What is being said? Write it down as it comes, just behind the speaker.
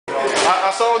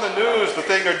I saw in the news the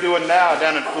thing they're doing now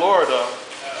down in Florida.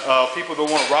 People that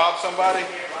want to rob somebody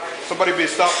be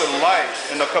stopped at a light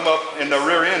and they'll come up and they'll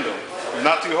rear end them.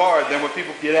 Not too hard. Then when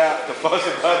people get out to fuss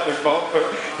about their bumper,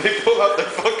 they pull out their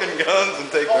fucking guns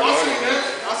and take their money.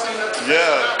 I seen that.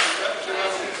 Yeah.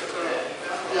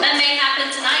 That may happen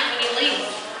tonight when you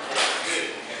leave.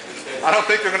 I don't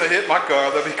think they're going to hit my car.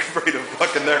 They'll be afraid of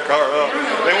fucking their car up.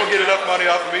 They won't get enough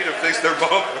money off of me to fix their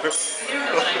bumper. You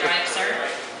don't know what I drive, sir.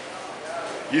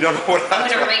 You don't know what I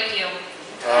drive? I'm going to rape you.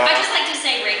 I just like to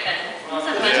say rape it.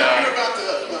 Did y'all hear about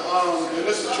and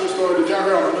this is a true story, did y'all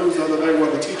hear on the news the other day where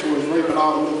the teacher was raping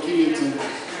all the little kids? And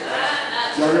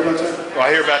y'all hear about that? Well,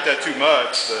 I hear about that too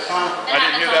much. But I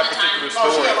didn't hear that particular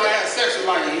story. No, she had sex with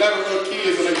like 11 little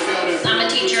kids and they filmed it. I'm a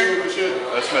teacher. And shit.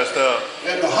 That's messed up.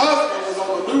 And the husband was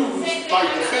on the news like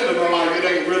defending her like it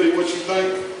ain't really what you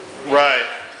think. Right.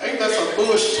 Ain't that some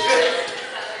bullshit?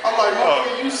 I'm like,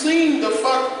 motherfucker, you seen the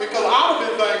fuck, because I've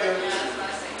been thinking,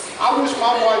 I wish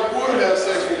my wife would have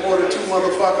sex with more than 2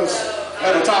 motherfuckers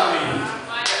at a time.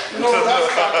 You know what that's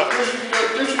about?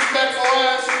 Disrespectful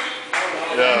ass.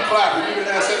 Yeah. Clapping. You can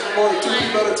have sex with more than 2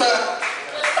 people at a time.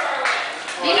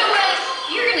 You know what?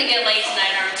 You're going to get laid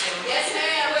tonight, aren't you? Yes,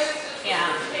 ma'am.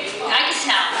 Yeah. I can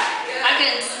tell. I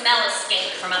can smell a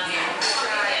skank from up here.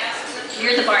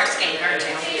 You're the bar skank, aren't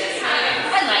you?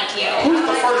 I like you. Who's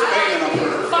the first band up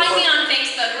here? Find me on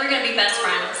Facebook. We're going to be best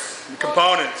friends. The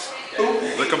components. Who?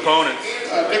 The components.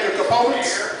 Nigga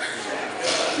Components?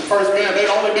 The first band, they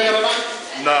the only band tonight?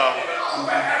 No.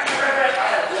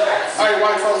 Hey,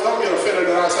 white folks, don't get offended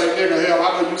that I say nigga. Hell,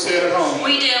 I know you say it at home.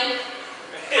 We do.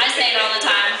 I say it all the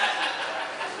time.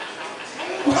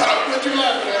 What you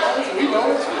laughing at? We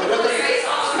know it.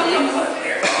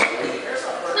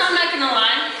 No, I'm not going to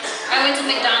lie. I went to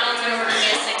McDonald's and ordered me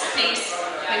a 6-piece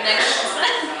McNuggets.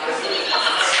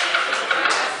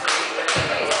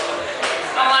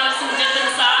 I wanted some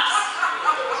dipping sauce.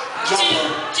 She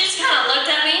just kind of looked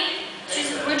at me. She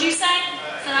said, "What'd you say?"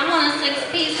 I said, "I want a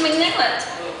 6-piece McNugget."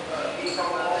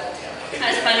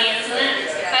 That's funny, isn't it?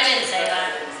 I didn't say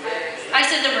that. I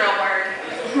said the real word.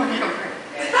 Whatever.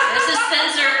 This is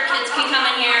Spencer. Kids can come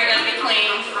in here. I gotta be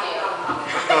clean.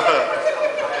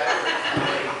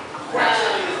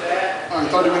 All right,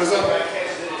 30 minutes up.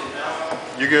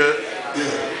 You good?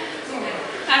 Yeah.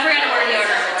 I forgot to wear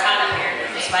deodorant. It's hot up here.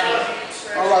 I'm sweaty.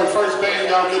 All right, first band,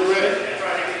 y'all get ready.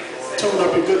 Tune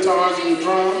up your guitars and your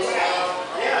drums.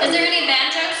 Is there any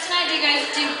banjos tonight? Do you guys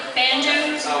do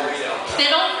banjos?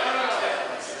 Fiddle?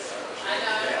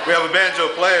 We have a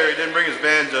banjo player. He didn't bring his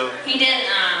banjo. He didn't.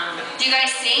 Do you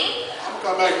guys sing? I'm gonna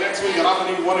come back next week and I'm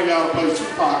gonna need one of y'all to play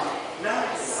Tupac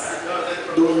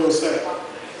doing your set.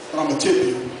 And I'm gonna tip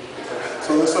you.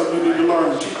 So that's something you need to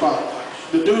learn, Tupac.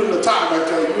 The dude in the top back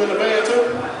there, you in the band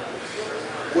too?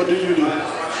 What do? You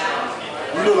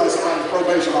look like somebody's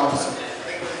probation officer.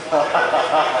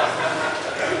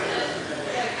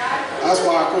 That's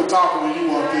why I quit talking when you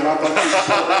walked in. I thought you was a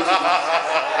probation officer.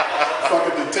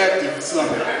 Fucking detective or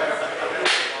something.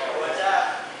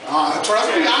 Trust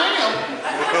me, I am.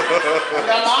 I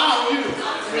got my eye on you.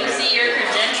 We see your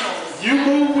credentials. You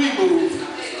move, we move.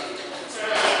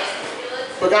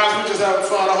 But guys, we just having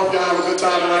fun. I hope y'all have a good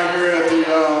time tonight here at the,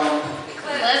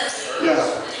 Lips? yeah.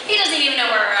 He doesn't even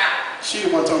know where we're at. She the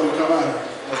one told me to come out here.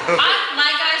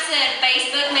 Like I said,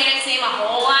 Facebook made it seem a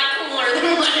whole lot cooler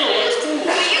than what it is.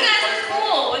 But you guys are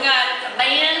cool. We got a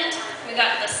band. We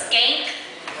got the skank.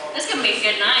 This is going to be a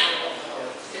good night.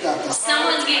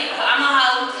 Someone's getting, I'm a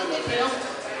hoe.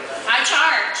 I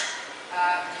charge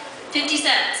 50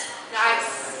 cents.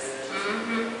 Nice.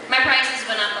 My prices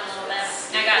went up a little bit.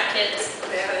 I got kids.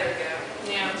 Yeah, there we go.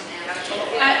 Yeah.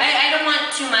 I don't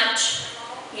want too much.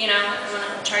 You know, I don't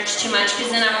want to charge too much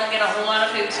because then I won't get a whole lot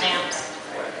of food stamps.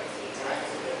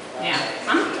 Yeah.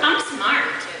 I'm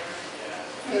smart.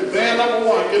 Hey, band number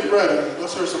 1, get ready.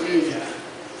 Let's hear some music.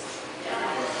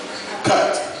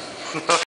 Cut.